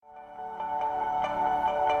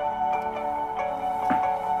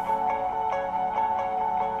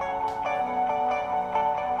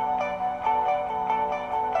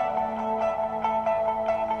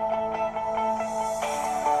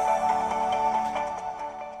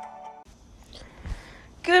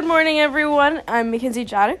Good morning, everyone. I'm MacKenzie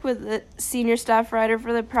Jadick with the senior staff writer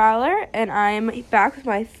for The Prowler, and I'm back with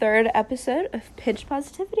my third episode of Pinch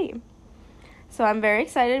Positivity. So I'm very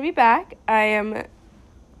excited to be back. I am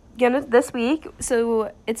gonna this week,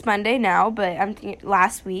 so it's Monday now, but I'm thinking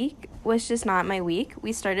last week was just not my week.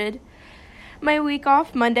 We started my week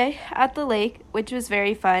off Monday at the lake, which was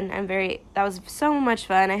very fun. That was so much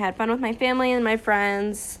fun. I had fun with my family and my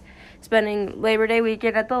friends, spending Labor Day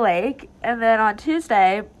weekend at the lake, and then on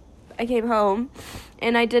Tuesday, I came home,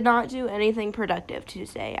 and I did not do anything productive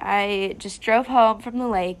Tuesday. I just drove home from the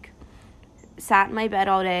lake, sat in my bed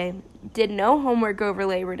all day, did no homework over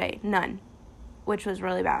Labor Day, none, which was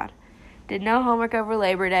really bad. Did no homework over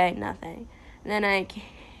Labor Day, nothing. And then I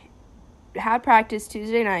had practice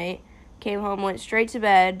Tuesday night, came home, went straight to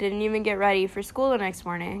bed, didn't even get ready for school the next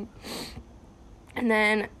morning, and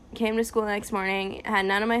then came to school the next morning, had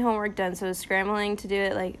none of my homework done, so I was scrambling to do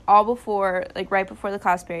it, right before the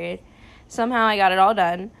class period. Somehow I got it all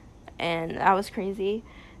done, and that was crazy.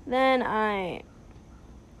 Then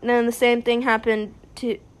the same thing happened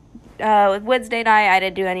with Wednesday night. I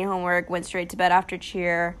didn't do any homework, went straight to bed after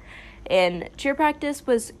cheer, and cheer practice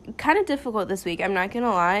was kind of difficult this week, I'm not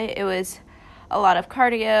gonna lie. It was a lot of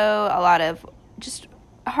cardio, a lot of just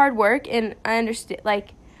hard work, and I understand,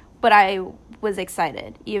 but I was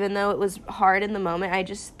excited. Even though it was hard in the moment, I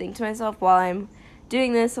just think to myself while I'm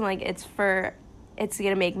doing this, I'm like, it's going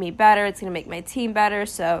to make me better, it's going to make my team better,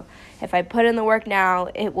 so if I put in the work now,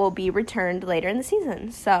 it will be returned later in the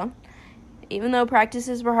season. So even though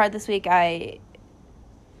practices were hard this week, the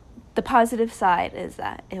positive side is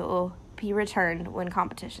that it will be returned when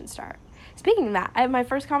competitions start. Speaking of that, I have my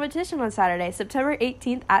first competition on Saturday, September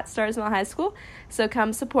 18th at Starsmill High School, so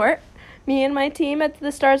come support me and my team at the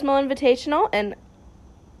Starsmill Invitational, and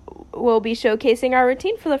we'll be showcasing our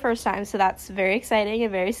routine for the first time, so that's very exciting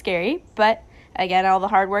and very scary, but again, all the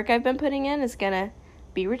hard work I've been putting in is going to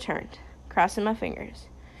be returned, crossing my fingers.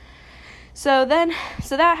 So that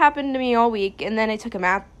happened to me all week, and then I took a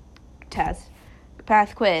math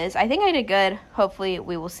quiz. I think I did good. Hopefully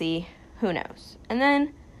we will see. Who knows? And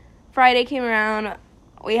then Friday came around,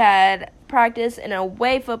 we had practice an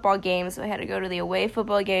away football game, so I had to go to the away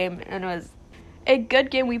football game, and it was a good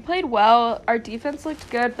game. We played well, our defense looked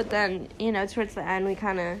good, but then, towards the end, we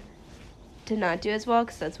kind of did not do as well,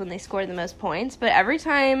 because that's when they scored the most points, but every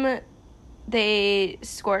time they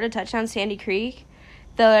scored a touchdown, Sandy Creek,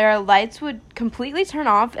 their lights would completely turn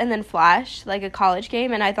off and then flash, like a college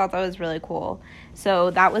game, and I thought that was really cool.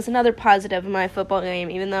 So that was another positive in my football game,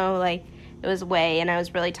 even though, it was away, and I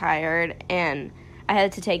was really tired, and I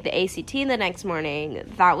had to take the ACT the next morning.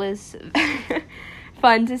 That was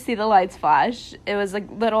fun to see the lights flash. It was a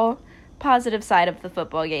little positive side of the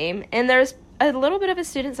football game. And there's a little bit of a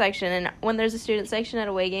student section, and when there's a student section at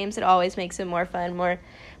away games, it always makes it more fun.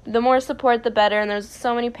 The more support, the better, and there's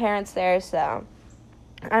so many parents there, so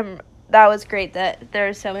that was great that there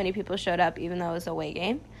were so many people showed up, even though it was a away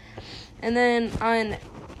game. And then on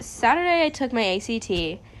Saturday, I took my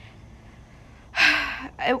ACT.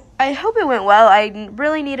 I hope it went well. I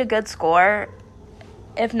really need a good score.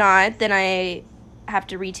 If not, then I have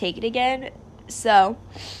to retake it again. So,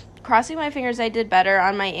 crossing my fingers, I did better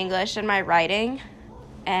on my English and my writing.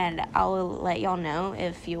 And I'll let y'all know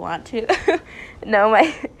if you want to know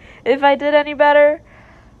if I did any better.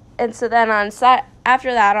 And so then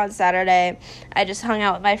after that on Saturday, I just hung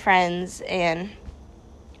out with my friends, and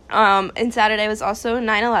Saturday was also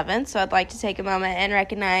 9/11, so I'd like to take a moment and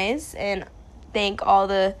recognize and thank all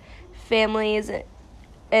the families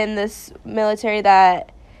in this military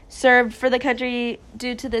that served for the country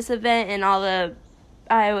due to this event, and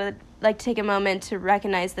I would like to take a moment to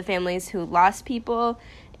recognize the families who lost people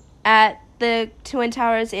at the Twin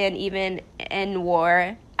Towers and even in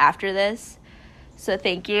war after this. So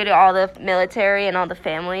thank you to all the military and all the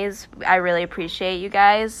families. I really appreciate you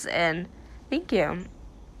guys, and thank you.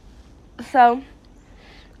 So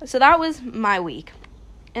that was my week.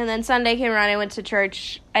 And then Sunday came around, I went to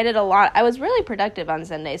church. I did a lot. I was really productive on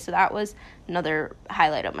Sunday, so that was another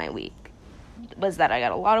highlight of my week, was that I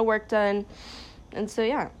got a lot of work done. And so,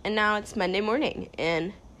 yeah. And now it's Monday morning,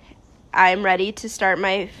 and I'm ready to start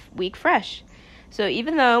my week fresh. So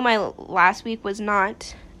even though my last week was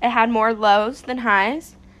not, it had more lows than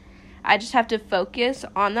highs, I just have to focus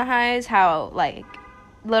on the highs, how,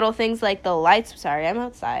 little things like the lights, sorry, I'm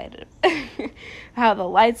outside, how the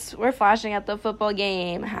lights were flashing at the football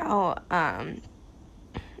game, how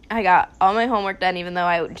I got all my homework done even though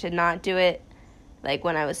I did not do it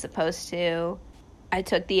when I was supposed to. I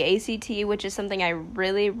took the ACT, which is something I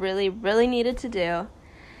really, really, really needed to do.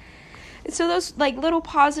 And so those, little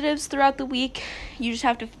positives throughout the week, you just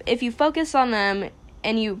have to, if you focus on them,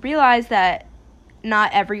 and you realize that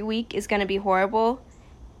not every week is going to be horrible,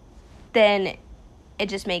 then it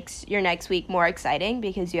just makes your next week more exciting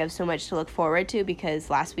because you have so much to look forward to because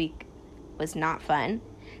last week was not fun.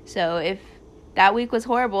 So if that week was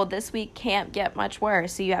horrible, this week can't get much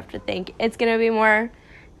worse. So you have to think it's going to be more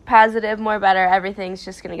positive, more better. Everything's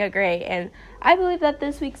just going to go great. And I believe that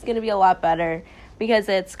this week's going to be a lot better because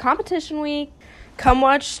it's competition week. Come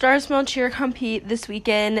watch Stars Mill cheer compete this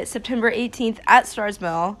weekend, September 18th at Stars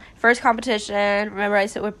Mill. First competition. Remember I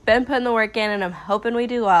said we've been putting the work in and I'm hoping we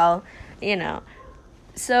do well,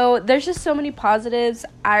 So there's just so many positives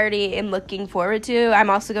I already am looking forward to. I'm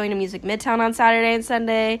also going to Music Midtown on Saturday and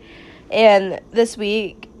Sunday. And this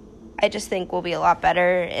week, I just think will be a lot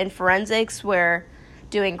better. In forensics, we're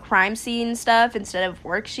doing crime scene stuff instead of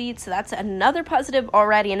worksheets. So that's another positive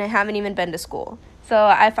already, and I haven't even been to school.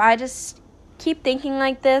 So if I just keep thinking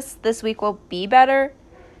like this week will be better.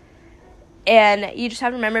 And you just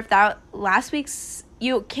have to remember if that last week's,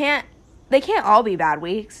 they can't all be bad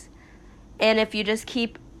weeks. And if you just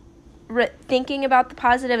keep thinking about the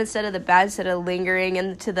positive instead of the bad, instead of lingering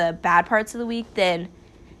into the bad parts of the week, then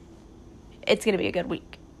it's going to be a good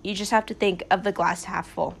week. You just have to think of the glass half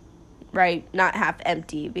full, right? Not half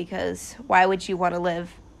empty, because why would you want to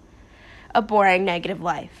live a boring, negative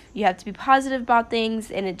life? You have to be positive about things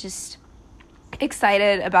and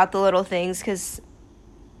excited about the little things, because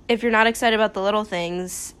if you're not excited about the little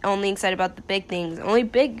things, only excited about the big things, really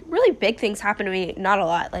big things happen to me not a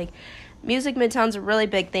lot. Like, Music Midtown's a really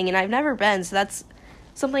big thing, and I've never been, so that's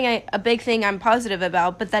a big thing I'm positive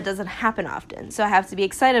about, but that doesn't happen often. So I have to be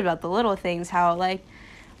excited about the little things, how, like,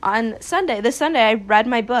 this Sunday, I read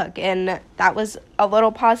my book, and that was a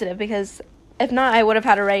little positive, because if not, I would have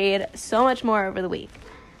had to read so much more over the week.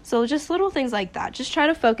 So just little things like that. Just try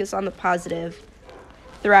to focus on the positive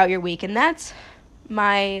throughout your week, and that's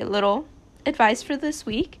my little advice for this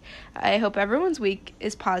week. I hope everyone's week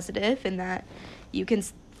is positive, and that you can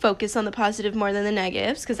focus on the positive more than the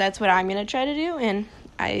negatives, because that's what I'm going to try to do, and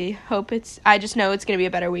I just know it's going to be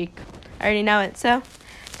a better week. I already know it. So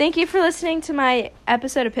thank you for listening to my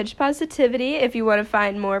episode of Pinch Positivity. If you want to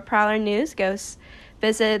find more Prowler news, go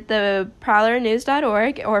visit the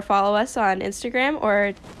prowlernews.org or follow us on Instagram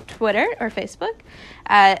or Twitter or Facebook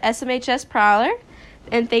at SMHS Prowler.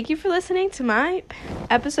 And thank you for listening to my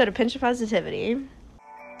episode of Pinch Positivity.